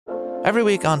Every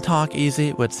week on Talk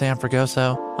Easy with Sam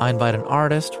Fragoso, I invite an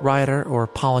artist, writer, or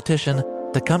politician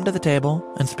to come to the table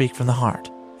and speak from the heart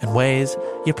in ways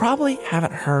you probably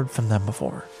haven't heard from them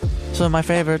before. Some of my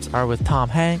favorites are with Tom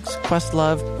Hanks,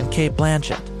 Questlove, and Cate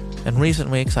Blanchett. In recent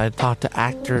weeks, I talked to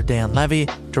actor Dan Levy,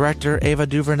 director Ava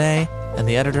DuVernay, and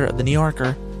the editor of The New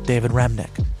Yorker, David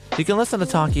Remnick. You can listen to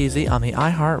Talk Easy on the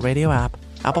iHeartRadio app,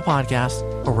 Apple Podcasts,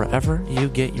 or wherever you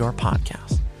get your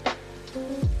podcasts.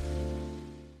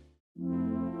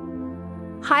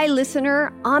 Hi,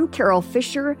 listener. I'm Carol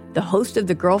Fisher, the host of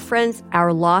The Girlfriends,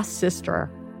 Our Lost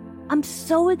Sister. I'm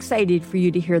so excited for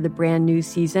you to hear the brand new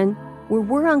season where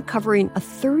we're uncovering a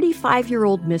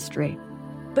 35-year-old mystery.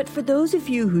 But for those of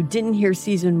you who didn't hear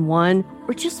season 1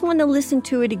 or just want to listen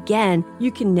to it again,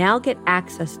 you can now get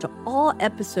access to all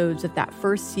episodes of that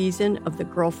first season of The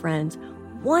Girlfriends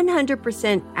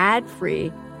 100%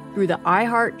 ad-free through the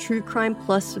iHeart True Crime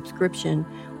Plus subscription,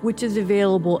 which is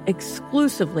available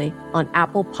exclusively on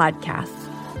Apple Podcasts.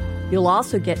 You'll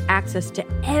also get access to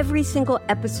every single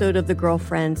episode of The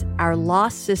Girlfriends, Our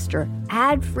Lost Sister,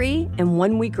 ad-free and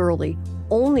 1 week early,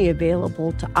 only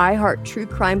available to iHeart True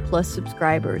Crime Plus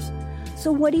subscribers.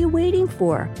 So what are you waiting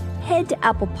for? Head to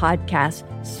Apple Podcasts,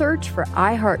 search for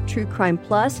iHeart True Crime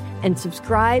Plus, and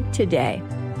subscribe today.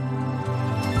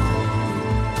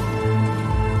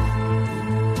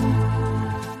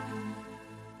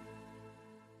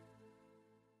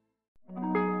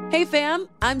 Hey fam,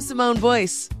 I'm Simone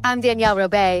Boyce. I'm Danielle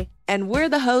Robay. And we're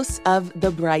the hosts of The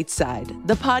Bright Side,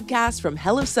 the podcast from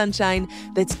Hello Sunshine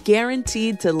that's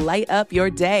guaranteed to light up your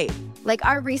day. Like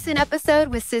our recent episode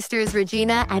with sisters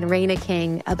Regina and Raina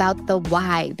King about the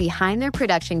why behind their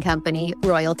production company,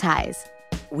 Royal Ties.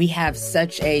 We have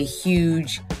such a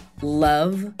huge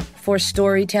love for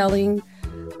storytelling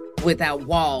without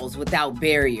walls, without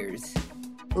barriers.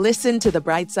 Listen to The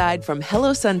Bright Side from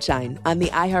Hello Sunshine on the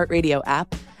iHeartRadio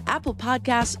app, Apple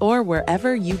Podcasts, or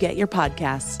wherever you get your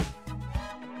podcasts.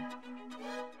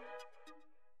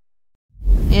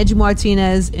 Angie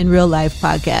Martinez in Real Life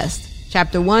podcast.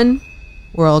 Chapter 1,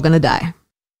 we're all gonna die.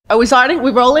 Are we starting?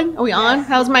 We rolling? Are we on? Yes.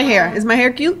 How's my hair? Is my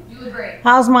hair cute? You look great.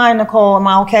 How's mine, Nicole? Am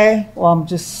I okay? Well, I'm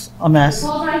just a mess.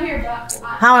 Nicole's right here,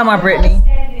 how am I, Brittany?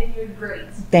 You're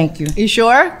great. Thank you. You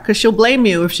sure? Because she'll blame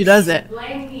you if she does it.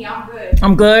 Blame me. I'm good.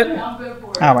 I'm good? I'm good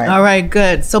for it. All right. All right,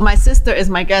 good. So my sister is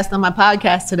my guest on my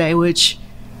podcast today, which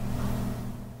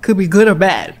could be good or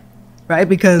bad, right?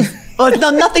 Because, oh, no,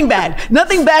 nothing bad.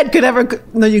 Nothing bad could ever,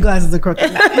 no, your glasses are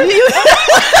crooked now. Can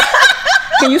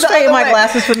you straighten my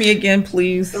glasses for me again,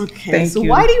 please? Okay. Thank so you.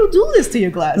 Why do you do this to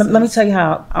your glasses? Let me tell you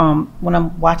how, when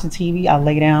I'm watching TV, I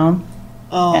lay down.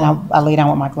 Oh. And I lay down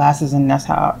with my glasses, and that's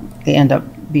how they end up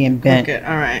being bent. Okay,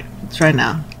 all right. Try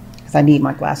now. Because I need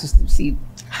my glasses to see.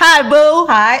 Hi, boo.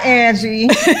 Hi, Angie.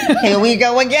 Here we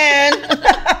go again.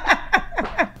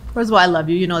 First of all, I love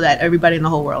you. You know that. Everybody in the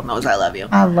whole world knows I love you.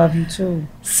 I love you, too.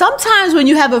 Sometimes when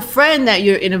you have a friend that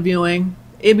you're interviewing,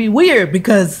 it'd be weird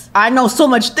because I know so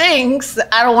much things.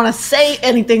 I don't want to say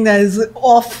anything that is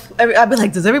off. I'd be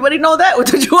like, does everybody know that? Or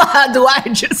do I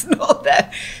just know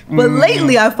that? But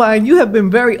lately I find you have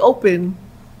been very open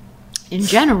in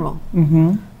general.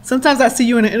 Mm-hmm. Sometimes I see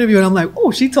you in an interview and I'm like,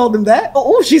 oh, she told him that?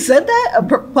 Oh, she said that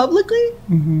publicly?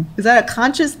 Mm-hmm. Is that a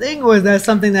conscious thing or is that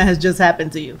something that has just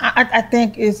happened to you? I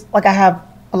think it's like I have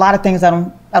a lot of things I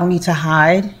don't need to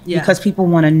hide because people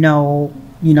want to know,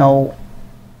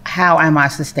 how am I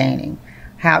sustaining?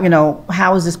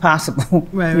 How is this possible?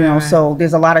 Right, right. So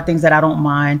there's a lot of things that I don't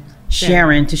mind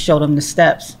sharing to show them the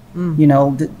steps.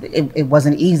 It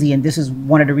wasn't easy, and this is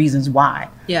one of the reasons why.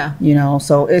 Yeah.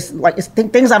 So it's like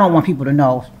things I don't want people to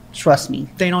know. Trust me.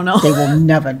 They don't know. They will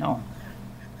never know.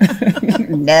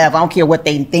 Never. I don't care what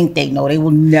they think they know. They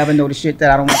will never know the shit that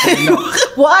I don't want them to know.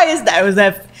 Why is that?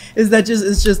 Is that just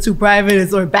it's just too private?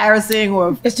 It's embarrassing,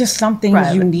 or it's just some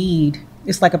things you need.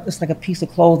 It's like a piece of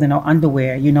clothing or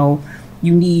underwear. You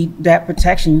need that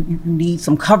protection. You need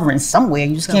some covering somewhere.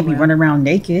 You just can't be running around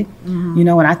naked. Mm-hmm.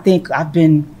 And I think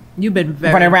you've been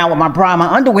running around with my bra and my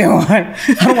underwear on. I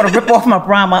don't want to rip off my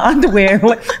bra and my underwear.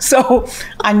 So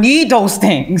I need those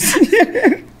things.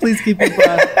 Please keep your bra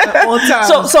at all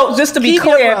times. So just to be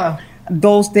clear,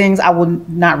 those things I will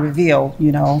not reveal,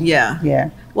 Yeah.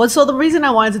 Well, so the reason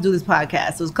I wanted to do this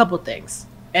podcast was a couple of things.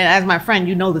 And as my friend,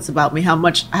 you know this about me, how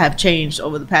much I have changed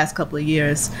over the past couple of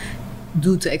years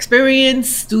due to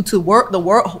experience, due to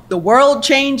the world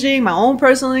changing, my own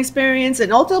personal experience,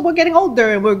 and also we're getting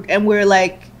older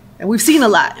and we've seen a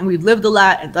lot and we've lived a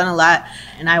lot and done a lot.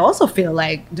 And I also feel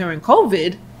like during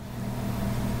COVID,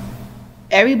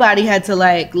 everybody had to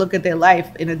look at their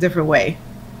life in a different way.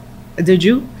 Did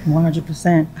you?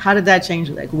 100%. How did that change?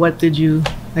 What did you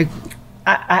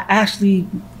I actually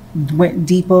went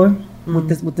deeper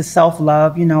with the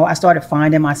self-love. You know, I started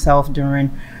finding myself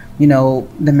during, you know,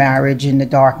 the marriage and the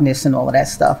darkness and all of that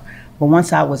stuff. But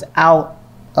once I was out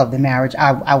of the marriage,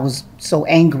 I was so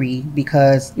angry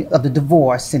because of the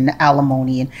divorce and the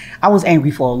alimony, and I was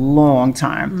angry for a long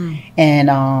time. And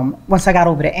once I got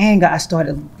over the anger, I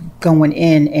started going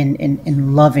in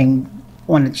and loving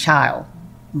on the child,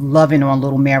 loving on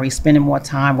little Mary, spending more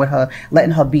time with her,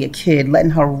 letting her be a kid,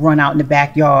 letting her run out in the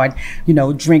backyard, you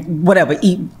know, drink whatever,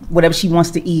 eat whatever she wants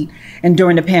to eat. And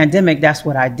during the pandemic, that's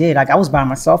what I did. Like, I was by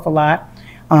myself a lot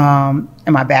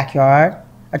in my backyard.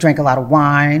 I drank a lot of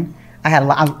wine. I had a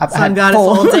lot. Sun goddess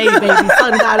all day, baby.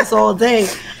 Sun goddess all day.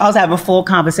 I was having full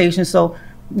conversations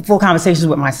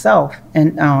with myself,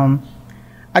 and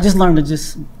I just learned to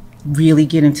just really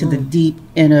get into the deep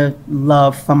inner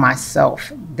love for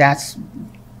myself. That's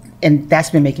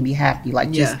been making me happy.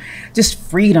 Like, just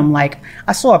freedom. Like,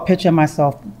 I saw a picture of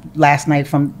myself last night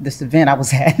from this event I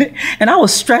was at, and I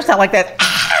was stretched out like that.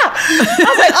 I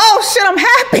was like, oh shit, I'm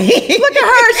happy. Look at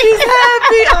her, she's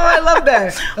happy. Oh, I love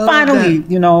that. Finally,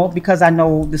 you know, because I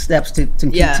know the steps to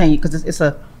continue, because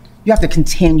you have to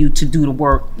continue to do the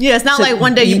work. Yeah, it's not like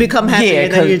one day you become happy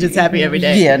and then you're just happy every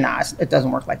day. Yeah, nah, it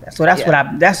doesn't work like that. So that's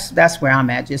where I'm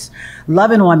at, just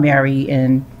loving on Mary.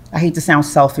 And I hate to sound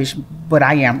selfish, but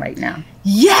I am right now.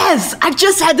 Yes, I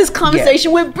just had this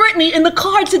conversation with Brittany in the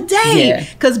car today,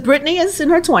 because Brittany is in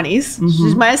her 20s.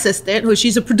 She's my assistant,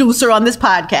 she's a producer on this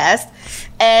podcast.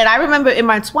 And I remember in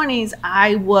my 20s,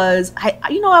 I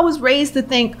was raised to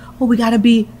think, we got to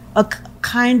be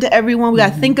kind to everyone. We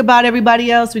got to think about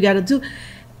everybody else. We got to do.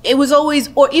 It was always,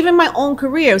 or even my own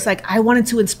career, it's like I wanted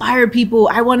to inspire people.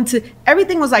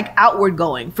 Everything was like outward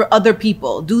going for other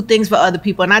people, do things for other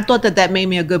people. And I thought that made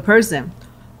me a good person,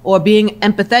 or being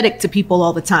empathetic to people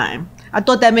all the time. I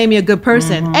thought that made me a good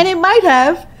person. And it might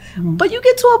have, but you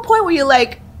get to a point where you're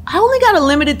like, I only got a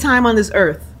limited time on this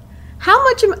earth. How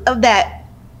much of that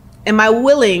am I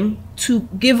willing to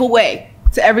give away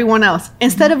to everyone else,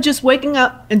 instead of just waking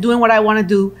up and doing what I want to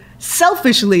do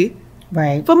selfishly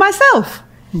for myself?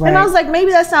 Right. And I was like,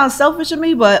 maybe that sounds selfish of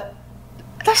me, but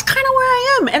that's kind of where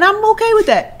I am, and I'm okay with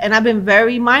that. And I've been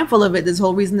very mindful of it. This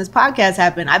whole reason this podcast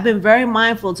happened, I've been very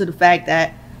mindful to the fact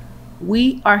that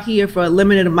we are here for a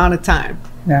limited amount of time.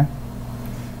 Yeah.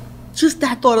 Just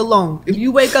that thought alone. If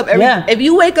you wake up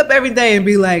every day and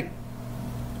be like,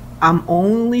 I'm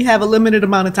only have a limited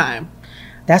amount of time.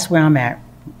 That's where I'm at.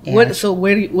 What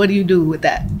do you do with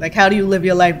that? Like, how do you live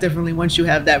your life differently once you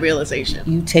have that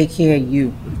realization? You take care of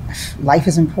you. Life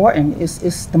is important.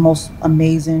 It's the most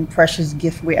amazing, precious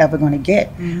gift we're ever going to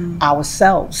get,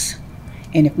 ourselves.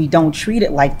 And if we don't treat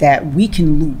it like that, we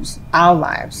can lose our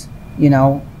lives. You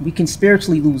know, we can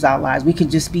spiritually lose our lives. We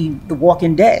could just be the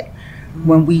walking dead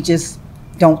when we just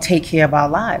don't take care of our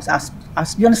lives.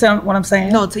 You understand what I'm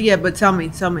saying? No, but tell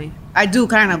me. I do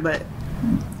kind of, but.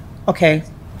 Okay.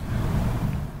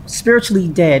 Spiritually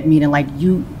dead, meaning like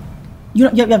you've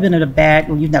ever been in a bad,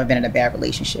 well, you've never been in a bad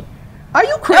relationship. Are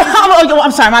you crazy?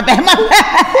 I'm sorry, my bad.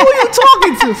 Who are you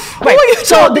talking to? Who are you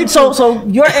talking to? So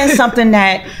you're in something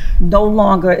that no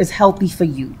longer is healthy for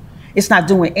you. It's not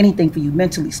doing anything for you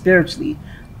mentally, spiritually,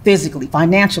 physically,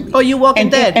 financially. Oh, you're walking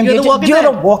dead. And you're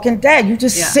the walking dead. You're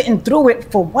just sitting through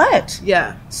it for what?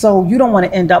 Yeah. So you don't want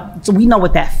to end up, so we know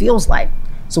what that feels like.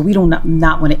 So we do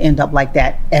not want to end up like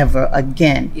that ever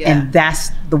again. Yeah. And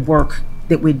that's the work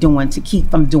that we're doing to keep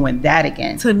from doing that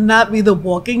again. To not be the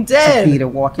walking dead. To be the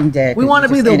walking dead. We want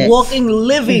to be the walking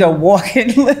living.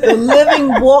 The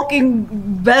living, walking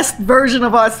best version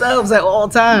of ourselves at all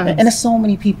times. And there's so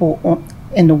many people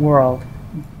in the world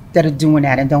that are doing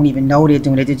that and don't even know they're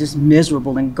doing it. They're just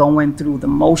miserable and going through the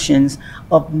motions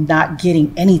of not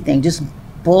getting anything, just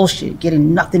bullshit,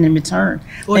 getting nothing in return.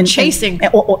 Or chasing.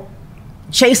 Or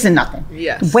chasing nothing.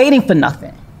 Yes. Waiting for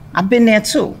nothing. I've been there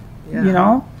too, you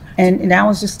know? And now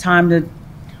it's just time to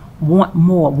want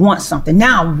more, want something.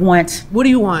 Now I want... What do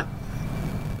you want?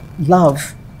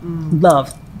 Love.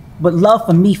 Love. But love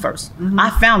for me first. I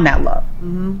found that love.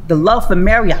 The love for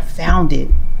Mary, I found it.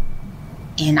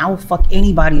 And I will fuck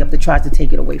anybody up that tries to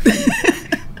take it away from me.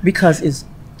 Because it's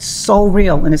so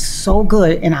real and it's so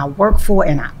good, and I work for it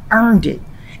and I earned it.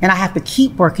 And I have to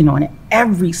keep working on it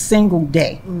every single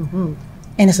day. And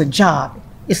it's a job.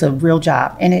 It's a real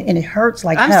job. And it hurts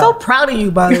like hell. I'm so proud of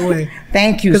you, by the way.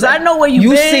 Thank you. Because I know where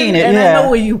you've been, seen it, and I know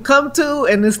where you come to,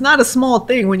 and it's not a small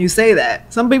thing when you say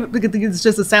that. Some people think it's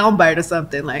just a soundbite or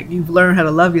something, like you've learned how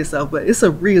to love yourself, but it's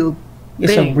a real thing.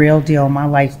 It's a real deal. My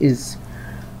life is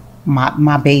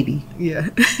my baby. Yeah.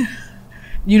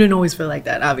 You didn't always feel like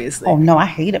that, obviously. Oh, no, I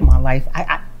hated my life.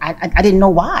 I didn't know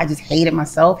why. I just hated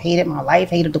myself, hated my life,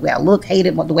 hated the way I looked,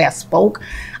 hated the way I spoke.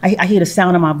 I hear the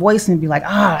sound of my voice and be like,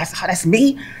 that's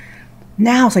me.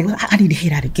 Now it's like, I need to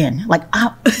hear that again. Like,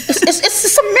 it's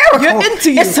just a miracle. You're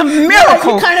into you. It's a miracle. Yeah,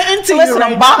 you're kind of into Listen, you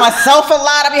right I'm by myself a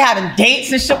lot. I be having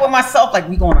dates and shit with myself. Like,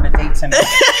 we going on a date tonight.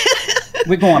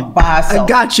 We're going by ourselves. I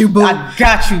got you,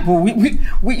 boo.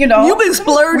 We you know. You've been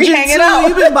splurging we hanging too. out.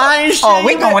 You've been buying shit. Oh,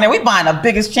 we going in. We buying the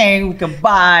biggest chain we could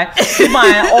buy. We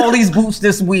buying all these boots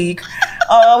this week.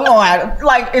 We going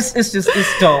like it's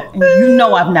dope. And you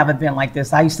know, I've never been like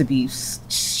this. I used to be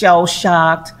shell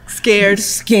shocked, scared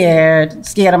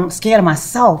of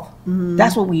myself. Mm-hmm.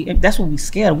 That's what we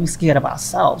scared of. We scared of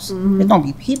ourselves. Mm-hmm. It don't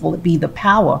be people. It be the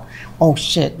power. Oh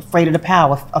shit! Afraid of the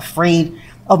power. Afraid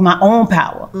of my own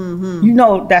power. Mm-hmm. You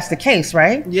know that's the case,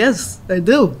 right? Yes, I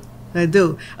do.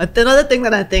 Another thing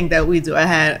that I think that we do,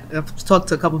 I've talked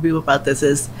to a couple people about this,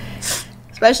 is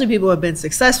especially people who have been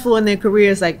successful in their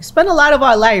careers, like spend a lot of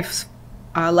our lives,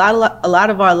 a lot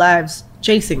of our lives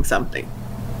chasing something.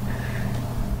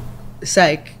 It's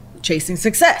like chasing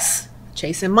success,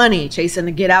 chasing money, chasing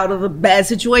to get out of a bad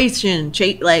situation.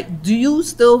 Like, do you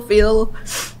still feel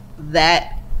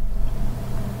that?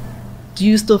 Do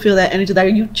you still feel that energy? Like, are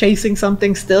you chasing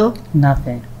something still?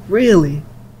 Nothing. Really?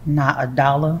 Not a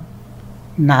dollar.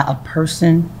 Not a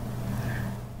person.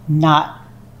 Not,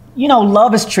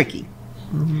 love is tricky.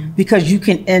 Mm-hmm. Because you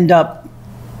can end up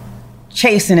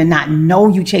chasing and not know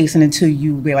you chasing until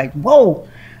you be like, whoa,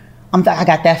 I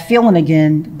got that feeling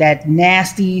again, that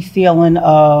nasty feeling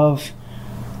of,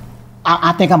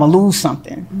 I think I'm going to lose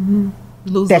something. Mm-hmm.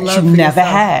 Lose that you never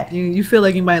had. You feel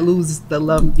like you might lose the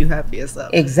love you have for yourself.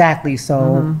 Exactly.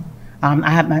 So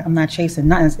I'm not chasing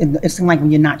nothing. It seems like when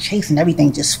you're not chasing,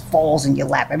 everything just falls in your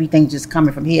lap. Everything just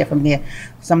coming from here, from there.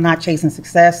 So I'm not chasing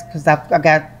success because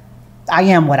I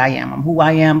am what I am. I'm who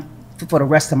I am for the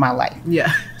rest of my life.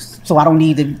 Yeah. So I don't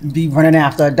need to be running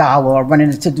after a dollar or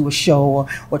running to do a show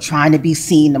or trying to be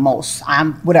seen the most.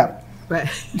 I'm whatever. Right.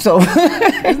 So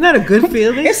isn't that a good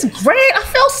feeling? It's great. I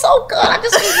feel so good. I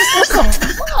just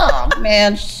oh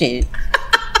man, shit.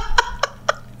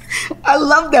 I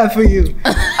love that for you.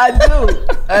 I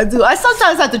do. I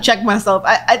sometimes have to check myself.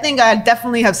 I think I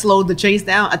definitely have slowed the chase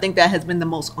down. I think that has been the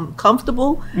most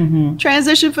uncomfortable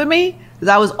transition for me, because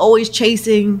I was always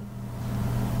chasing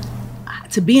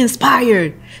to be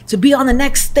inspired, to be on the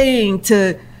next thing,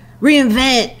 to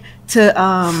reinvent,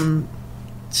 to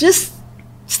just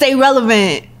stay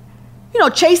relevant.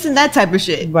 Chasing that type of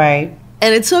shit. Right.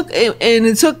 And it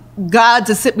took God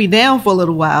to sit me down for a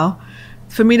little while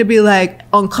for me to be like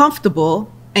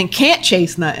uncomfortable and can't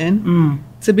chase nothing,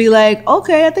 to be like,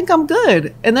 okay, I think I'm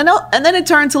good. And then it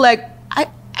turned to like, I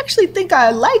actually think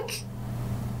I like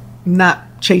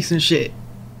not chasing shit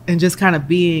and just kind of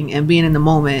being in the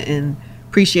moment and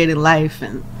appreciating life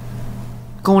and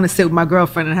going to sit with my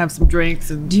girlfriend and have some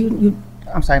drinks. And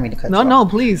I'm sorry, I mean to cut you off. No,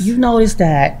 please. You notice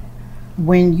that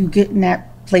when you get in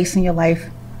that place in your life,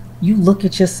 you look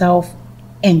at yourself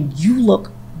and you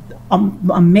look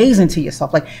amazing to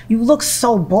yourself. Like, you look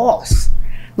so boss.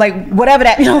 Like, whatever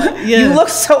that, you look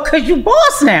so, because you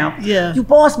boss now. Yeah. You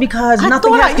boss because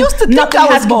nothing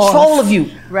has control of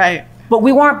you. Right. But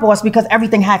we weren't boss because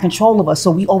everything had control of us.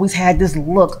 So we always had this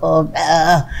look of,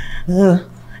 and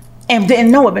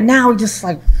didn't know it. But now we're just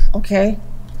like, okay,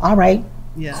 all right,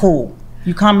 cool.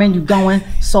 You coming, you going.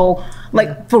 So,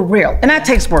 like, for real. And that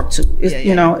takes work too.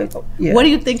 It's, What do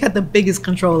you think had the biggest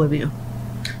control of you?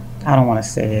 I don't want to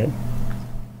say it.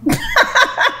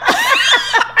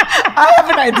 I have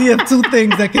an idea of two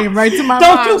things that came right to my mind.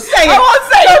 Don't you say it. I won't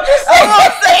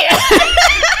say it.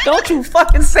 Don't you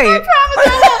fucking say it. I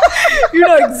promise. You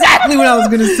know exactly what I was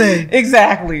going to say.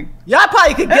 Exactly. Y'all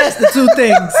probably could guess the two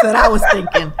things that I was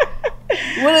thinking.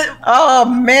 Oh,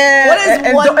 man.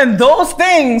 What is and those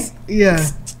things. Yeah.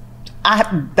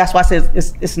 That's why I said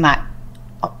it's not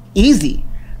easy,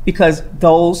 because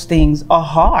those things are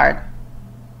hard.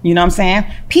 You know what I'm saying?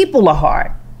 People are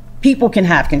hard. People can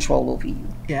have control over you.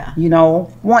 Yeah.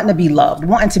 Wanting to be loved,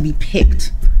 wanting to be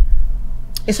picked.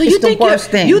 It's the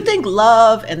worst thing. You think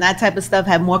love and that type of stuff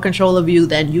have more control of you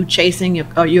than you chasing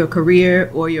your career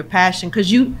or your passion?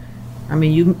 Because you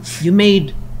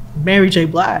made Mary J.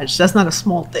 Blige. That's not a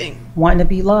small thing. Wanting to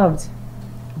be loved.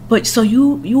 But so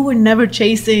you were never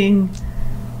chasing,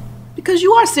 because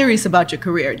you are serious about your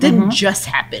career. It didn't just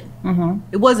happen. Mm-hmm.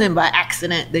 It wasn't by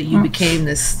accident that you became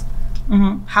this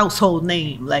household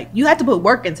name. Like, you had to put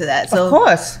work into that. So, of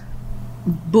course.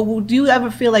 But do you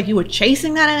ever feel like you were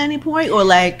chasing that at any point, or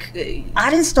like? I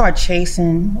didn't start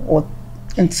chasing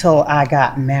until I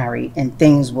got married and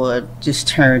things were just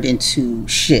turned into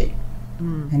shit.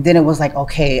 And then it was like,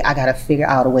 okay, I got to figure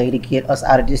out a way to get us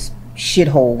out of this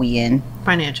shithole we in.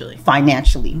 Financially.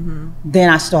 Then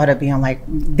I started being like,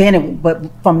 but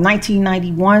from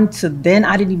 1991 to then,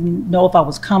 I didn't even know if I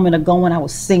was coming or going. I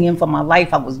was singing for my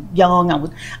life. I was young.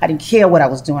 I didn't care what I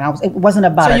was doing. It wasn't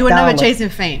about So you were $1. never chasing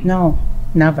fame? No,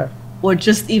 never. Or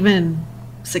just even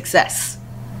success?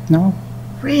 No.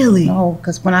 Really? No,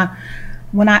 because when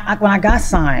I got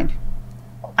signed,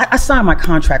 I signed my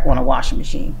contract on a washing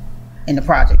machine in the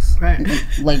projects. Right.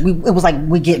 It was like,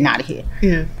 we're getting out of here.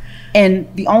 Yeah.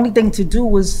 And the only thing to do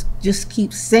was just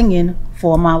keep singing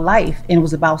for my life. And it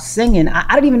was about singing.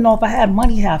 I didn't even know if I had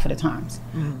money half of the times.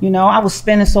 You know, I was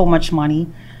spending so much money.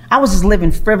 I was just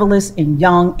living frivolous and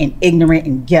young and ignorant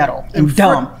and ghetto and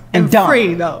dumb. And dumb.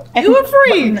 Free, though. You were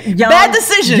free. Bad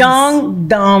decisions. Young,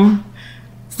 dumb,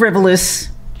 frivolous.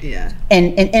 Yeah.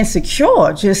 And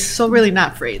insecure. Just so really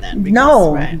not free then. Because,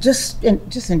 no. Right. Just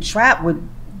entrapped with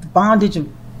the bondage of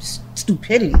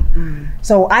stupidity.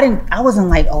 So I wasn't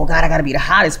like, oh God, I gotta be the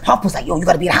hottest. Puff was like, yo, you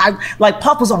gotta be the hottest. Like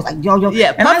Puff was always like, yo.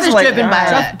 Yeah, and Puff is driven by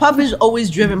that. Puff is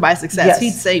always driven by success. Yes.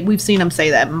 He'd say, we've seen him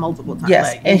say that multiple times.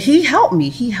 Yes, and he helped me.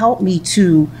 He helped me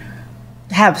to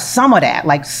have some of that,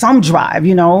 like some drive,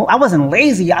 you know. I wasn't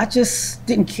lazy. I just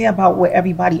didn't care about what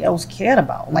everybody else cared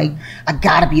about. Like, I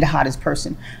gotta be the hottest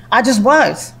person. I just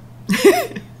was.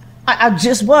 I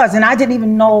just was, and I didn't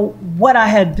even know what I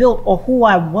had built or who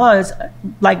I was,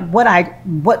 like what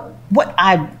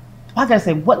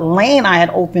lane I had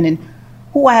opened and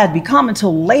who I had become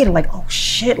until later. Like, oh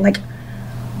shit, like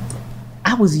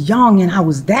I was young and I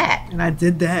was that. And I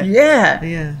did that. Yeah.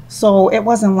 Yeah. So it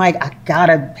wasn't like I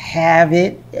gotta have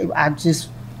it.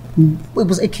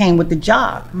 It came with the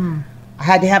job. I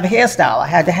had to have a hairstyle.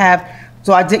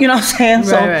 So I did, you know what I'm saying?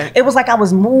 Right. It was like I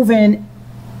was moving.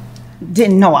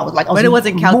 Didn't know I was like, but it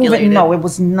wasn't calculated. Moving. No, it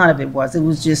was none of it was. It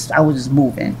was just I was just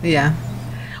moving. Yeah.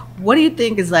 What do you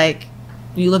think is like?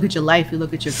 You look at your life, you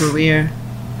look at your career,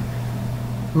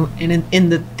 and in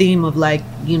the theme of like,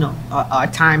 you know, our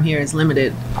time here is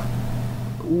limited.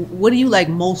 What are you like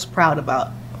most proud about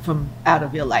from out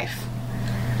of your life?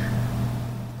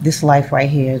 This life right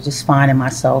here, just finding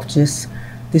myself, just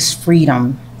this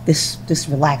freedom, this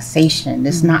relaxation,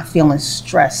 this not feeling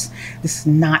stressed, this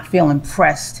not feeling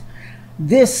pressed.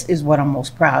 This is what I'm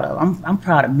most proud of. I'm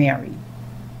proud of Mary.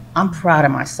 I'm proud of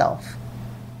myself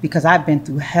because I've been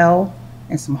through hell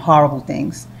and some horrible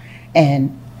things.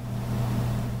 And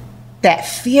that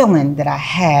feeling that I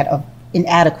had of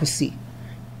inadequacy,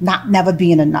 never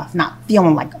being enough, not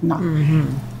feeling like enough,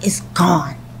 it's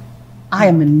gone. I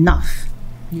am enough.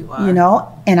 You are. You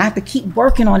know, and I have to keep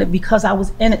working on it because I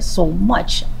was in it so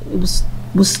much. It was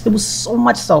so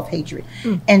much self-hatred.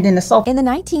 And then In the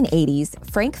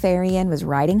 1980s, Frank Farian was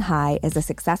riding high as a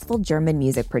successful German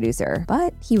music producer,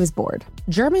 but he was bored.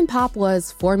 German pop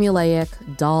was formulaic,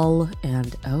 dull,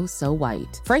 and oh so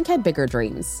white. Frank had bigger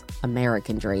dreams,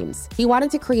 American dreams. He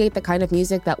wanted to create the kind of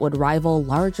music that would rival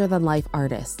larger-than-life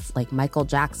artists like Michael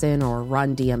Jackson or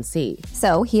Run DMC.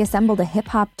 So he assembled a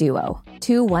hip-hop duo,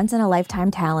 two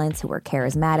once-in-a-lifetime talents who were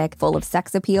charismatic, full of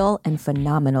sex appeal, and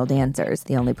phenomenal dancers.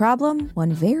 The only problem?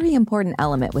 One very important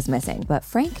element was missing, but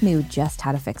Frank knew just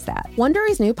how to fix that.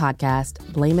 Wondery's new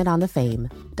podcast, Blame It on the Fame,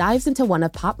 dives into one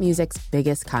of pop music's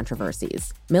biggest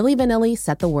controversies. Milli Vanilli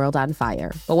set the world on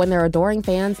fire, but when their adoring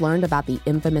fans learned about the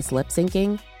infamous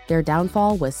lip-syncing, their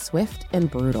downfall was swift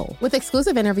and brutal. With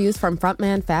exclusive interviews from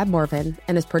frontman Fab Morvan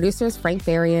and his producers Frank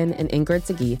Farian and Ingrid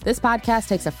Seguí, this podcast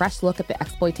takes a fresh look at the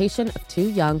exploitation of two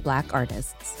young Black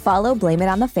artists. Follow Blame It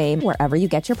on the Fame wherever you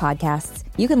get your podcasts.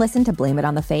 You can listen to Blame It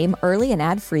on the Fame early and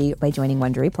ad-free by joining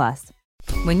Wondery Plus.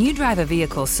 When you drive a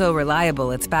vehicle so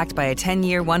reliable it's backed by a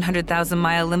 10-year,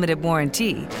 100,000-mile limited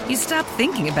warranty, you stop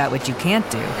thinking about what you can't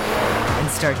do and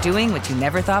start doing what you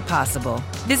never thought possible.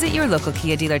 Visit your local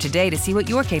Kia dealer today to see what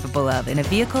you're capable of in a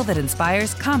vehicle that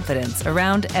inspires confidence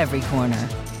around every corner.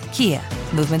 Kia,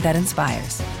 movement that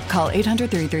inspires. Call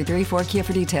 800-333-4KIA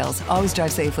for details. Always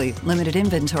drive safely. Limited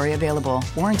inventory available.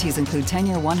 Warranties include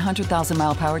 10-year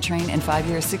 100,000-mile powertrain and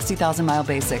 5-year 60,000-mile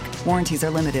basic. Warranties are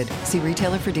limited. See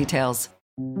retailer for details.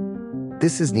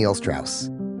 This is Neil Strauss,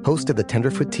 host of the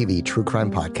Tenderfoot TV True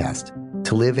Crime Podcast,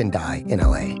 To Live and Die in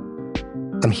LA.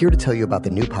 I'm here to tell you about the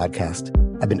new podcast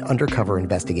I've been undercover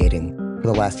investigating for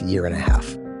the last year and a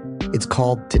half. It's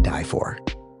called To Die For.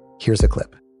 Here's a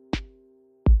clip.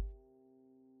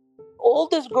 All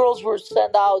these girls were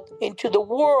sent out into the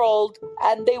world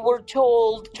and they were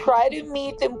told, try to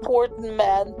meet important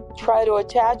men, try to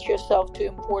attach yourself to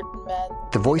important men.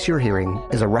 The voice you're hearing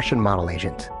is a Russian model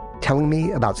agent telling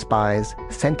me about spies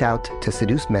sent out to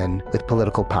seduce men with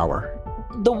political power.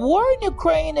 the war in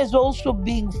Ukraine is also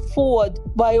being fought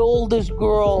by all these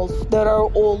girls that are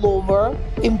all over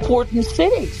important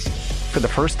cities. For the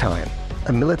first time,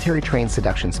 a military-trained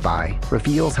seduction spy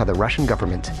reveals how the Russian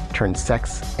government turned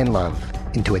sex and love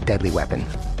into a deadly weapon.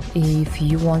 If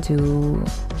you want to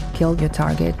kill your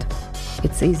target,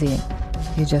 it's easy.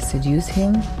 You just seduce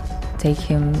him, take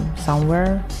him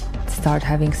somewhere, start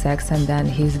having sex, and then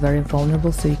he's very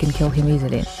vulnerable, so you can kill him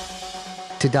easily.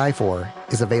 To Die For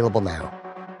is available now.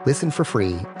 Listen for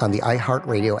free on the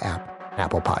iHeartRadio app,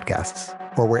 Apple Podcasts,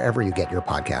 or wherever you get your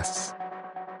podcasts.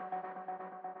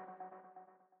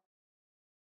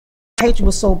 Hatred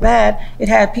was so bad, it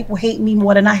had people hate me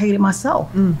more than I hated myself.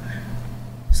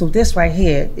 So this right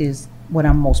here is what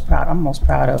I'm most proud. I'm most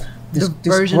proud of this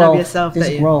version growth, of yourself.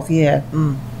 This growth, yeah.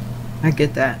 I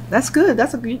get that. That's good.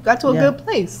 You got to a good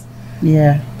place.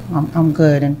 Yeah, I'm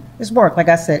good, and it's work. Like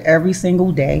I said, every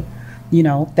single day. You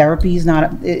know, therapy is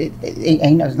not. It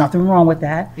ain't. There's nothing wrong with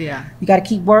that. Yeah, you got to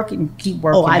kepe working.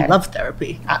 Oh, I love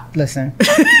therapy. Listen,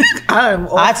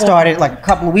 I started like a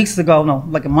couple of weeks ago. No,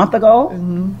 like a month ago.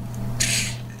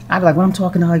 I'd be like, "When I'm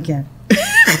talking to her again."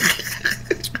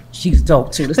 She's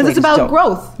dope too. It's about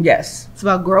growth. Yes, it's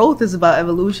about growth. It's about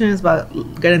evolution. It's about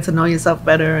getting to know yourself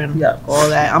better and all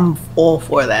that. I'm all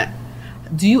for that.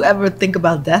 Do you ever think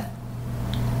about death?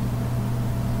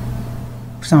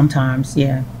 Sometimes,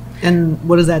 yeah. And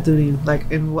what does that do to you?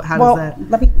 Like, and how does that?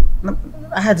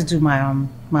 I had to do my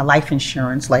my life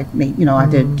insurance. Like, you know, I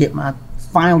did get my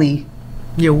finally.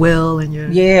 Your will and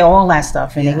your all that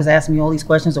stuff, and they was asking me all these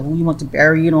questions of who you want to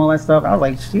bury and all that stuff. I was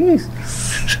like, jeez,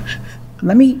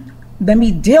 let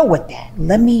me deal with that.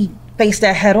 Let me face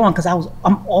that head on, because I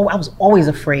was always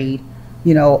afraid,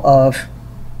 you know, of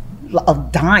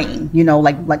dying, you know,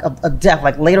 like a death.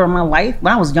 Like later in my life,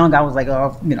 when I was young, I was like,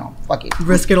 oh, you know, fuck it,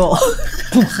 risk it all,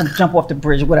 jump off the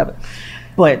bridge or whatever.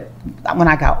 But when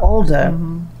I got older,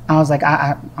 I was like,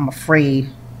 I'm afraid,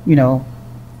 you know,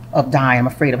 of dying. I'm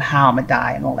afraid of how I'm gonna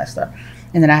die and all that stuff.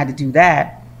 And then I had to do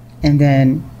that, and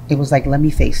then it was like, let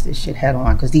me face this shit head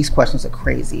on, because these questions are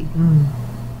crazy.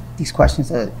 These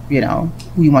questions are, you know,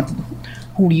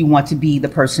 who do you want to be the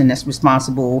person that's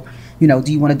responsible? You know,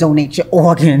 do you want to donate your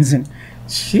organs? And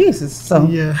Jesus, so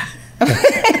yeah.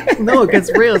 No, it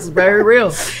gets real. It's very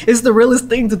real. It's the realest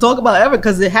thing to talk about ever,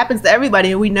 because it happens to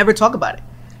everybody and we never talk about it.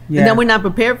 Yeah. And then we're not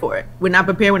prepared for it. We're not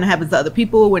prepared when it happens to other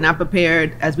people. We're not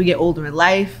prepared as we get older in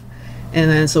life.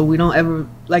 And then so we don't ever,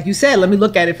 like you said, let me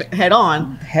look at it head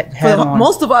on. Head on.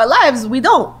 Most of our lives, we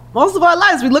don't. Most of our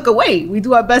lives, we look away. We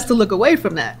do our best to look away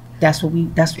from that. That's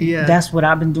what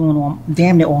I've been doing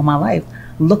damn near all my life,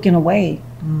 looking away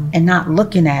and not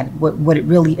looking at what it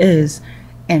really is.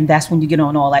 And that's when you get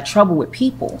on all that trouble with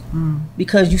people,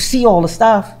 because you see all the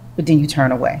stuff, but then you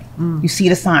turn away. You see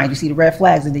the signs, you see the red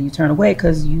flags, and then you turn away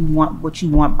because you want what you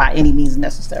want by any means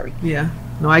necessary. Yeah,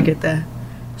 no, I get that.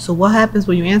 So what happens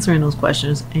when you're answering those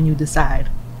questions and you decide,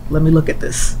 let me look at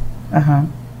this?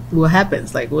 What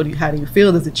happens? Like, how do you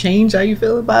feel? Does it change how you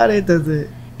feel about it? Does it?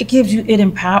 It gives you,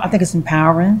 I think it's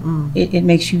empowering. It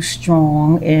makes you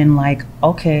strong and like,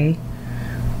 okay,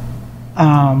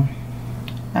 I'm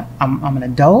an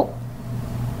adult.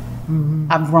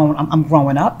 I'm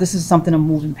growing up. This is something I'm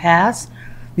moving past,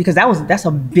 because that's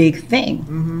a big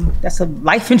thing. That's a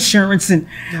life insurance and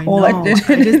all that.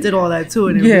 I just did all that too,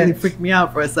 and it really freaked me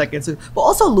out for a second too. But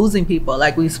also losing people,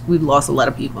 like we've lost a lot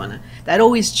of people, and that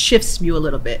always shifts you a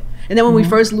little bit. And then when we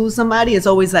first lose somebody, it's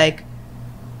always like,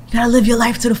 you gotta live your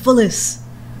life to the fullest.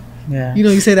 Yeah. You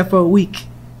know, you say that for a week.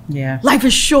 Yeah. Life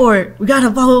is short. We gotta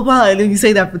blah, blah, blah. And then you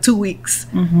say that for 2 weeks.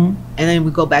 And then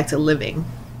we go back to living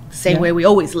the same way we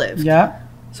always lived. Yeah.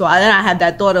 So then I had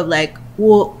that thought of like,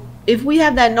 well, if we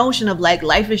have that notion of like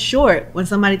life is short when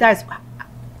somebody dies,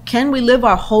 can we live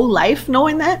our whole life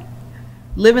knowing that?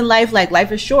 Living life like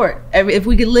life is short. If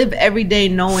we could live every day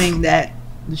knowing that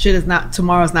the shit is not,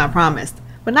 tomorrow's not promised.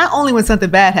 But not only when something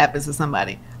bad happens to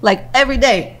somebody, like every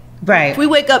day. Right. If we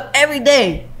wake up every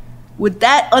day with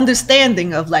that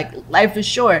understanding of like life is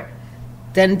short,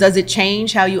 then does it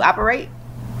change how you operate?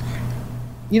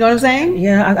 You know what I'm saying?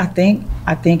 Yeah, I think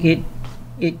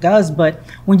it does. But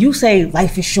when you say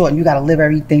life is short and you got to live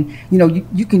everything, you know,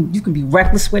 you can be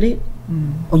reckless with it,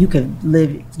 or you can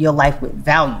live your life with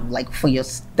value, like for your.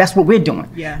 That's what we're doing.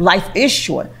 Yeah. Life is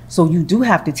short, so you do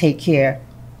have to take care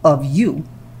of you.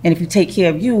 And if you take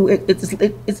care of you,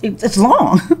 it's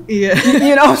long. Yeah.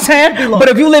 You know what I'm saying? But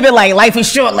if you live it like life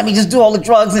is short, let me just do all the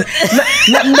drugs and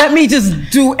let me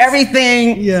just do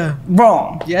everything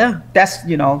wrong. Yeah. That's,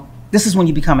 you know, this is when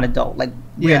you become an adult. Like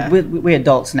we're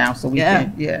adults now, so we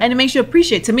can. Yeah. And it makes you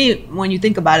appreciate. To me, when you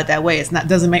think about it that way,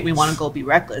 doesn't make me want to go be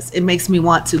reckless. It makes me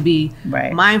want to be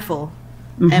mindful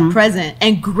and present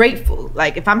and grateful.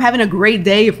 Like if I'm having a great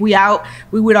day, if we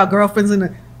with our girlfriends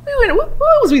where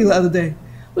was we the other day?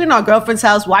 We in our girlfriend's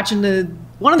house watching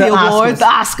one of the awards, the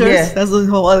Oscars. Yeah. That's a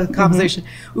whole other conversation.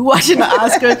 We watching the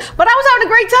Oscars, but I was having a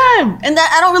great time, and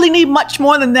that I don't really need much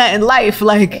more than that in life.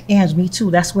 Like, and me too.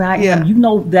 That's where I am. You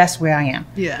know, that's where I am.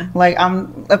 Yeah. Like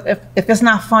if it's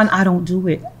not fun, I don't do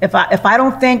it. If I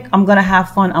don't think I'm gonna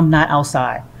have fun, I'm not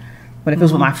outside. But if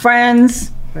it's with my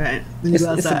friends, right,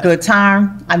 it's a good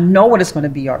time. I know what it's gonna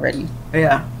be already.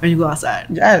 Yeah, and you go outside.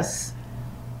 Yes.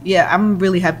 Yeah, I'm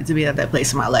really happy to be at that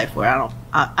place in my life where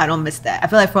I don't miss that. I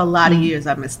feel like for a lot of years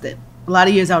I missed it. A lot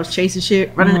of years I was chasing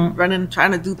shit, running,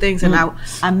 trying to do things, and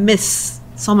I miss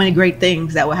so many great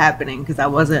things that were happening because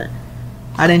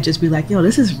I didn't just be like, yo,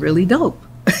 this is really dope.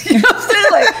 You know what I'm saying?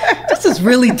 Like, this is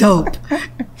really dope.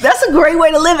 That's a great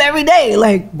way to live every day.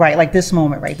 Like, right, like this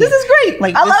moment right here. This is great.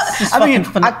 Like,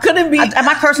 I couldn't be. Am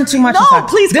I cursing too much? No,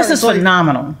 please. This is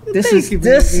phenomenal.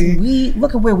 We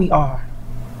look at where we are.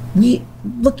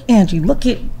 Look, Angie, look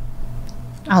at.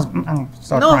 I'm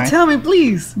sorry. No, crying. tell me,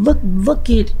 please. Look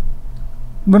at.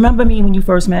 Remember me when you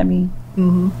first met me?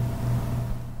 Mm-hmm.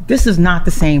 This is not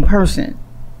the same person.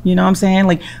 You know what I'm saying?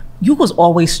 Like, you was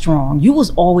always strong. You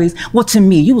was always, well, to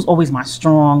me, you was always my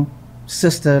strong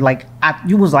sister. Like,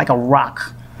 you was like a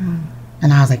rock.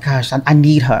 And I was like, gosh, I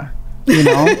need her, you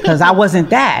know, because I wasn't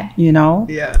that, you know?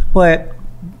 Yeah. But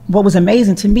what was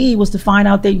amazing to me was to find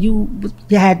out that you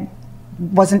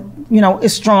wasn't, you know,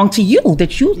 as strong to you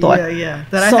that you thought. Yeah.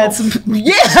 That I had some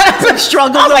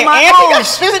struggles I was like,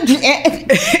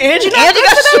 Angie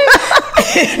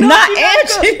got not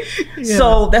Angie. Yeah.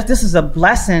 So this is a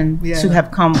blessing to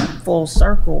have come full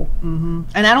circle. Mm-hmm.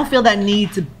 And I don't feel that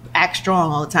need to act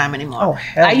strong all the time anymore. Oh,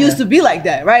 hell I used to be like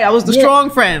that, right? I was the strong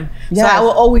friend. So I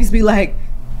will always be like,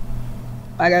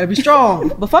 I gotta be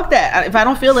strong. But fuck that. If I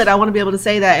don't feel it, I want to be able to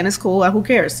say that, and it's cool. Who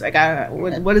cares? Like,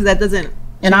 what is that? Doesn't.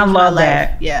 And I love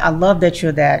that. Yeah. I love that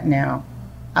you're that now.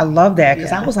 I love that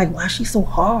because I was like, why is she so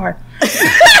hard?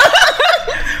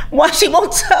 Why she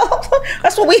won't tell?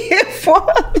 That's what we here for.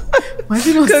 Why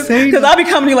she don't say? Because I'll be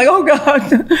coming to you like, oh God,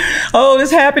 oh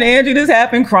this happened, Angie, this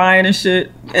happened, crying and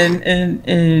shit,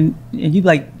 and you be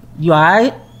like, you all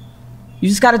right? You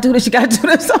just got to do this. You got to do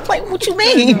this. I'm like, what you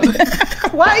mean?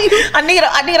 Why are you? I need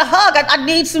a hug.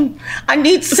 I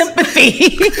need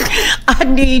sympathy. I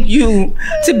need you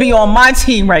to be on my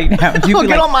team right now. You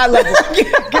get on my level.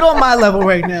 Get on my level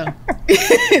right now.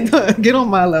 Get on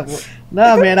my level.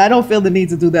 No, man, I don't feel the need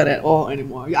to do that at all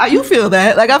anymore. You feel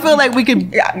that? Like, I feel like we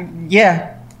can.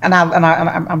 Yeah, and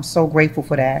I'm so grateful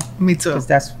for that. Me too. Because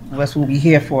that's what we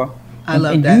here for. I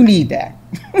love and that. You need that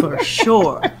for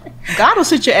sure. God will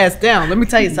sit your ass down. Let me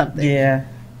tell you something. Yeah.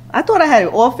 I thought I had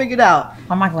it all figured out.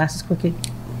 Are my glasses crooked?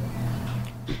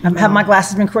 Have my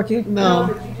glasses been crooked? No.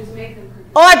 But you just made them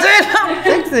crooked. Oh, I did?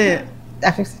 Fix it.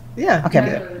 I fixed it? Yeah. Okay.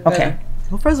 Okay.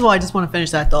 Well, first of all, I just want to finish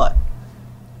that thought.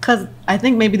 Because I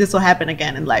think maybe this will happen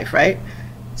again in life, right?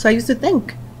 So I used to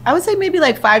think, I would say maybe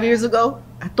like 5 years ago,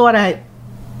 I thought I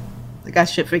got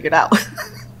shit figured out.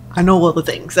 I know all the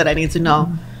things that I need to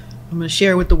know. I'm going to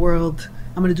share with the world.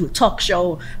 I'm going to do a talk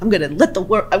show. I'm going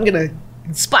to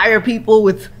inspire people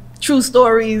with true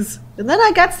stories. And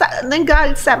then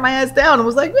God sat my ass down and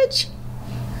was like, bitch,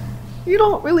 you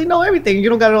don't really know everything. You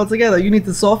don't got it all together. You need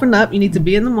to soften up. You need to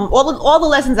be in the moment. All the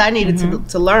lessons I needed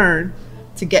to learn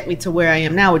to get me to where I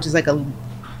am now, which is like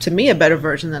to me, a better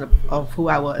version of who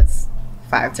I was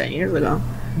 5-10 years ago.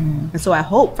 And so I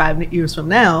hope 5 years from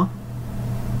now,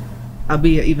 I'll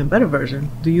be an even better version.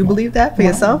 Do you believe that for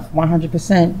yourself?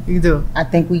 100%. You do. I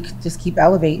think we just keep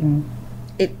elevating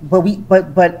it, but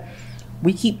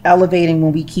we keep elevating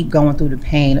when we keep going through the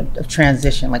pain of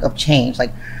transition, like of change.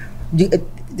 Like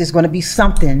there's going to be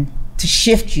something to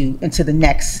shift you into the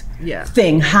next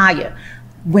thing higher.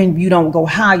 When you don't go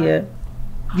higher,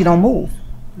 you don't move.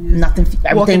 Nothing.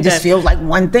 Everything just feels like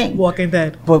one thing. Walking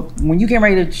Dead. But when you get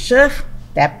ready to shift,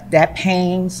 that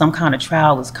pain, some kind of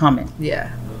trial is coming.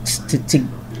 Yeah. To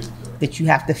that you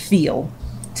have to feel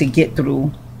to get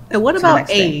through. And what about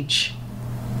age?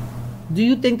 Do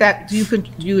you think that do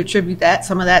you attribute that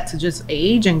some of that to just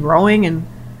age and growing and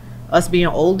us being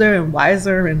older and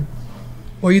wiser,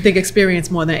 or you think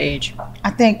experience more than age? I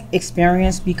think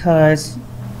experience, because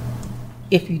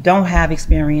if you don't have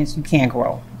experience, you can't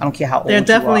grow. I don't care how old you are.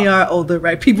 There definitely are older,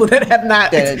 right? People that have not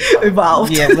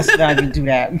evolved. Yeah, let's not even do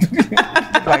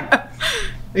that.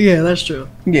 Yeah, that's true.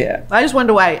 Yeah. I just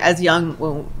wonder why, as young,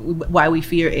 why we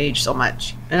fear age so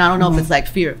much. And I don't know if it's like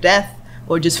fear of death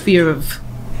or just fear of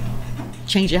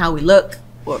changing how we look,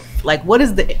 or like, what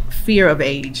is the fear of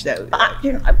age that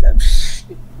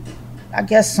I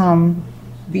guess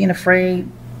being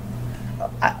afraid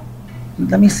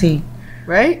let me see.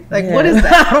 Right? Like, what is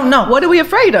that? I don't know. What are we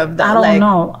afraid of, though? I don't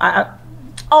know.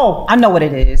 I know what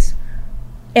it is.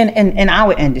 In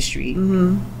our industry,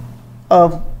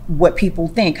 of what people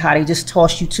think, how they just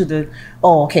toss you to the,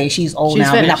 okay, she's old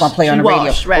now, we're not going to play on the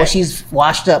radio. Right. Or she's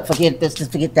washed up, forget this,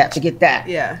 forget that.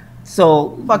 Yeah.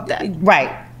 So. Fuck that.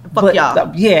 Right. Fuck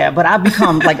y'all. Yeah, but I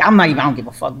become like, I don't give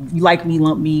a fuck. You like me,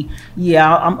 lump me.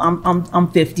 Yeah,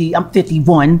 I'm 50, I'm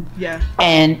 51. Yeah.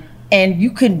 And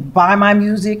you can buy my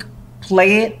music,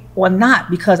 play it or not,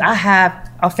 because I have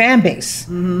a fan base.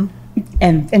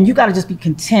 And you got to just be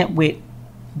content with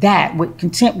that,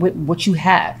 content with what you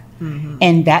have.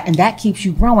 And that keeps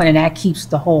you growing, and that keeps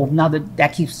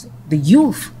that keeps the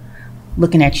youth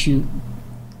looking at you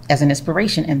as an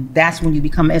inspiration. And that's when you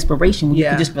become an inspiration, when you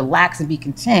can just relax and be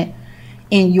content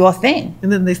in your thing.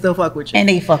 And then they still fuck with you. And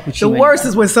they fuck with you. The worst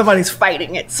is when somebody's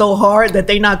fighting it so hard that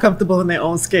they're not comfortable in their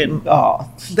own skin. Oh,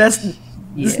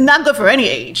 it's not good for any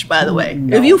age, by the way.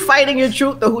 No. If you fighting your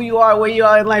truth or who you are, where you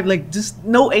are in life, like, just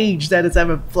no age that it's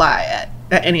ever fly at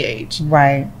any age.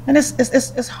 Right. And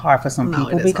it's hard for some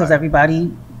people because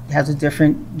everybody has a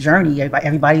different journey.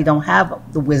 Everybody don't have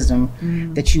the wisdom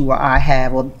that you or I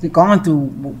have, or gone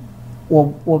through, or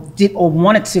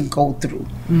wanted to go through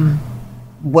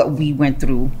what we went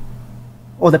through,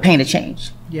 or the pain of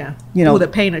change. Yeah. You know, the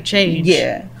pain of change.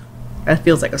 Yeah. That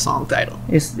feels like a song title.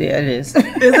 It is. Is it?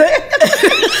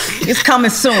 It's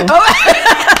coming soon. The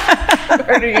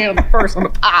first on the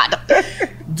pod.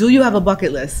 Do you have a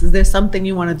bucket list? Is there something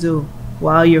you want to do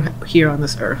while you're here on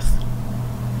this earth?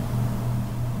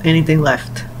 Anything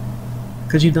left?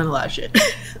 Because you've done a lot of shit.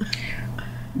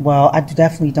 Well, I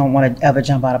definitely don't want to ever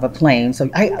jump out of a plane. So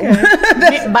by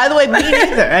the way, me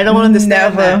neither. I don't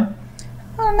understand that.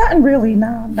 Nothing really.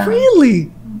 No.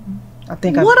 Really? I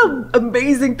think what an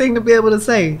amazing thing to be able to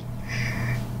say.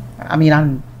 I mean,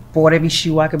 I bought every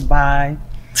shoe I could buy.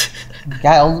 You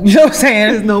know what I'm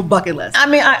saying? There's no bucket list. I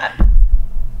mean,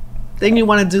 thing you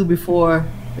want to do before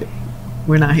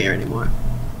we're not here anymore.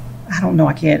 I don't know.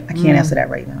 I can't answer that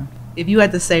right now. If you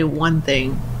had to say one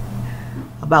thing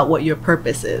about what your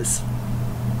purpose is,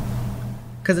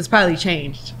 because it's probably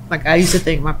changed. Like, I used to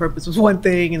think my purpose was one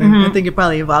thing, and I think it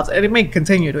probably evolves, and it may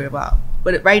continue to evolve.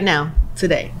 But right now,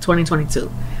 today, 2022,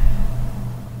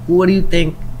 what do you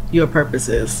think your purpose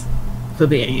is for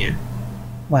being here?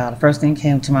 Wow, the first thing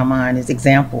came to my mind is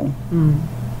example.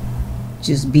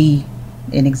 Just be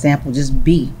an example. Just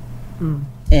be,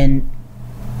 and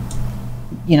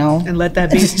you know, and let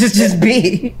that be. just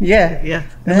be. Yeah.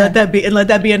 And let that be, and let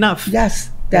that be enough.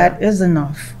 Yes, that is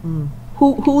enough.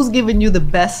 Who's given you the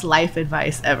best life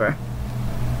advice ever?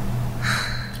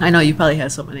 I know you probably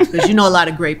had so many, because you know a lot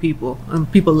of great people,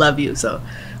 and people love you. So,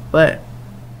 but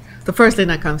the first thing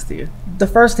that comes to you. The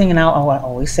first thing, and I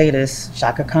always say this,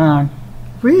 Shaka Khan.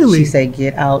 Really? She said,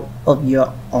 "Get out of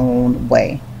your own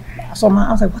way." So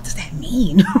I was like, "What does that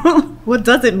mean?" What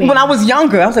does it mean? When I was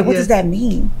younger, I was like, "What does that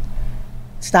mean?"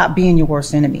 Stop being your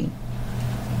worst enemy.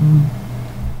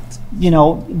 You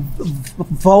know,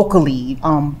 vocally,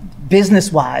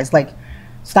 business-wise, like,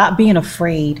 stop being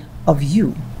afraid of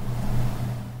you.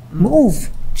 Move,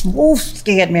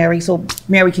 scared Mary, so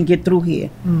Mary can get through here.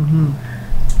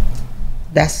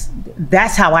 That's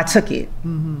how I took it.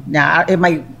 Now it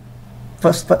might,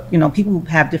 for you know, people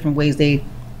have different ways they,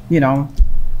 you know,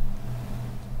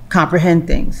 comprehend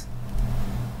things.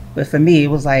 But for me, it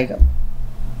was like,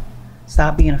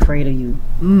 stop being afraid of you.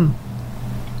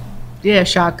 Yeah,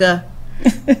 Shaka.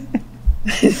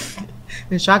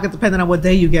 And Shaka, depending on what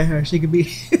day you get her, she could be.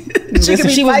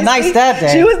 She was nice that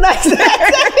day. She was nice that day.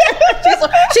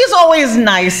 She's always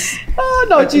nice. Oh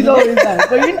no, she's always nice.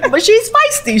 But she's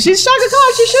feisty. She's Shaka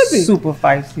Khan. She should be super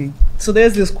feisty. So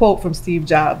there's this quote from Steve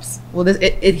Jobs. Well,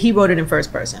 he wrote it in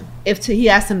first person. He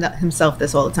asked himself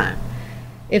this all the time.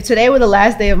 If today were the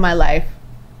last day of my life,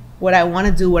 would I want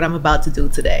to do what I'm about to do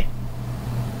today?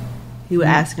 He would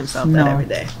ask himself that every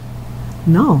day.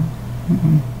 No.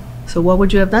 So what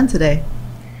would you have done today?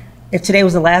 If today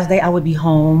was the last day, I would be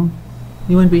home.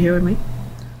 You wouldn't be here with me?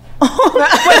 No,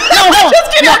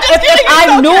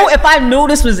 if I knew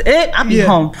this was it, I'd be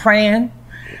home praying.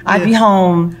 I'd be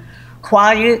home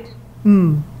quiet.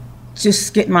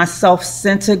 Just get myself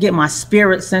centered, get my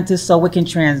spirit centered so we can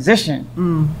transition.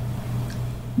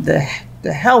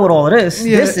 The hell with all of this.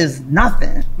 This is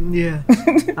nothing. Yeah.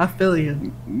 I feel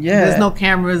you. Yeah. There's no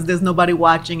cameras, there's nobody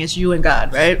watching. It's you and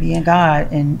God, right? Me and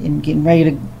God, and getting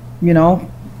ready to, you know,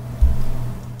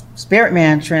 spirit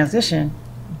man transition.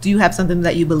 Do you have something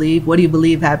that you believe? What do you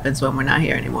believe happens when we're not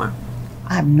here anymore?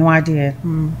 I have no idea.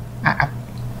 I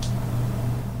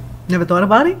never thought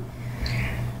about it?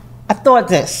 I thought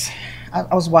this. I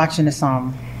was watching this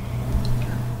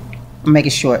I'm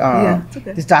making sure.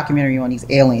 This documentary on these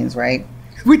aliens, right?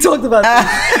 We talked about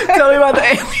that. Tell me about the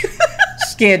aliens.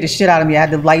 Scared the shit out of me. I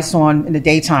had the lights on in the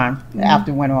daytime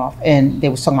after it went off, and they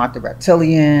was talking about the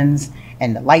reptilians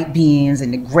and the light beings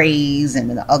and the grays and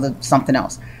the other something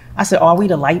else. I said, are we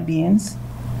the light beings?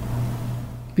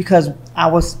 Because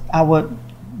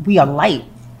we are light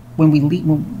when we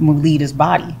leave this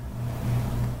body.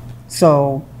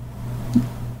 So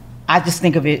I just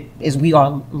think of it as we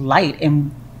are light,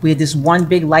 and we're this one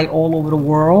big light all over the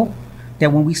world,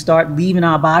 that when we start leaving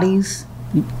our bodies,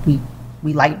 we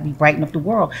brighten up the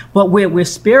world. But we're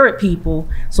spirit people,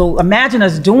 so imagine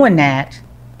us doing that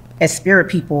as spirit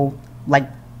people, like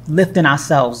lifting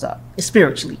ourselves up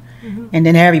spiritually. Mm-hmm. And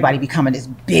then everybody becoming this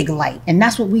big light. And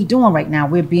that's what we're doing right now.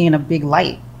 We're being a big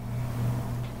light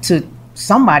to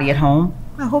somebody at home.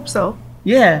 I hope so.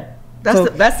 Yeah.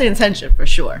 That's the intention for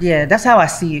sure. Yeah, that's how I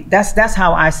see it. That's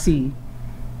how I see.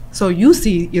 So you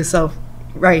see yourself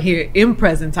right here in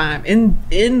present time,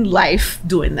 in life,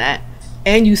 doing that.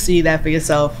 And you see that for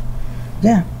yourself.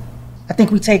 Yeah. I think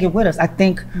we take it with us. I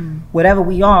think whatever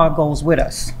we are goes with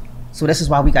us. So this is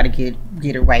why we got to get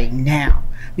it right now.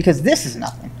 Because this is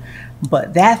nothing.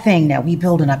 But that thing that we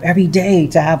building up every day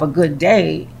to have a good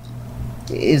day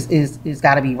is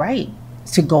got to be right,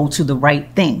 to go to the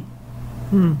right thing.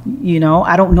 You know,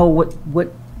 I don't know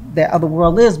what that other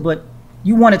world is, but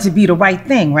you want it to be the right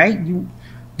thing, right?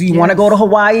 Do you want to go to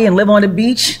Hawaii and live on the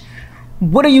beach?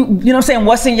 What are you know what I'm saying?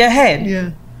 What's in your head?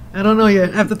 Yeah. I don't know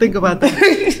yet. I have to think about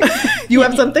that. You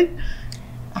have something?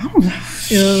 I don't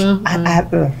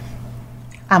know.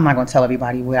 I'm not going to tell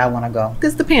everybody where I want to go.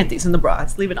 It's the panties and the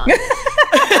bras. Leave it on. Yeah,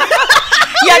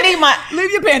 I need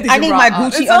leave your panties. I need my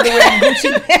Gucci underwear and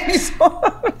Gucci panties.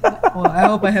 Well, I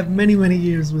hope I have many, many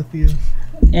years with you.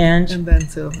 And then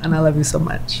too. And I love you so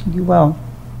much. You will.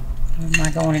 I'm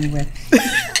not going anywhere.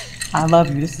 I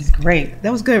love you. This is great.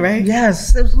 That was good, right?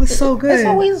 Yes. It was so good. It's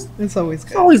always good.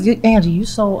 It's always good. Angie, you're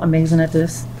so amazing at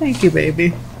this. Thank you,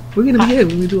 baby. We're going to be here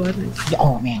when we do our thing.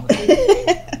 Oh, man.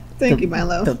 Thank you, my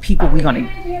love. The people we're going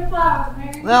to...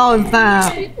 Oh,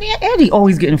 stop. Angie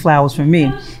always getting flowers from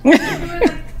me. When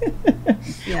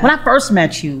I first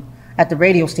met you at the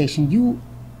radio station, you,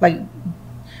 like,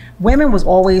 women was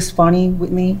always funny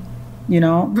with me, you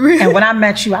know? And when I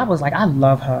met you, I was like, I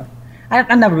love her.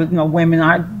 I never,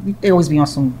 women, they always be on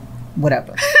some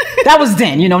whatever. That was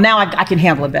then, now I can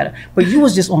handle it better. But you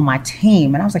was just on my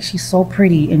team, and I was like, she's so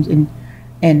pretty and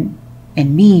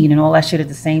mean and all that shit at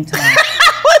the same time.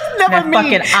 Never that mean.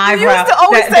 Fucking eyebrow. You used to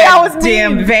always say I was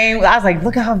damn mean. Vein. I was like,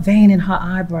 look at her vein in her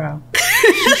eyebrow.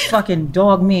 She's fucking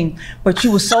dog mean. But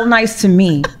you were so nice to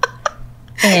me.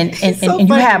 And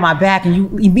you had my back, and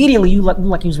you immediately looked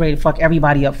like you was ready to fuck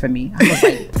everybody up for me. I was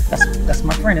like, that's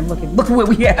my friend, and look where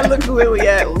we at. Look where we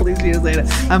at all these years later.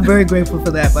 I'm very grateful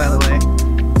for that, by the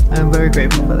way. I'm very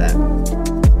grateful for that.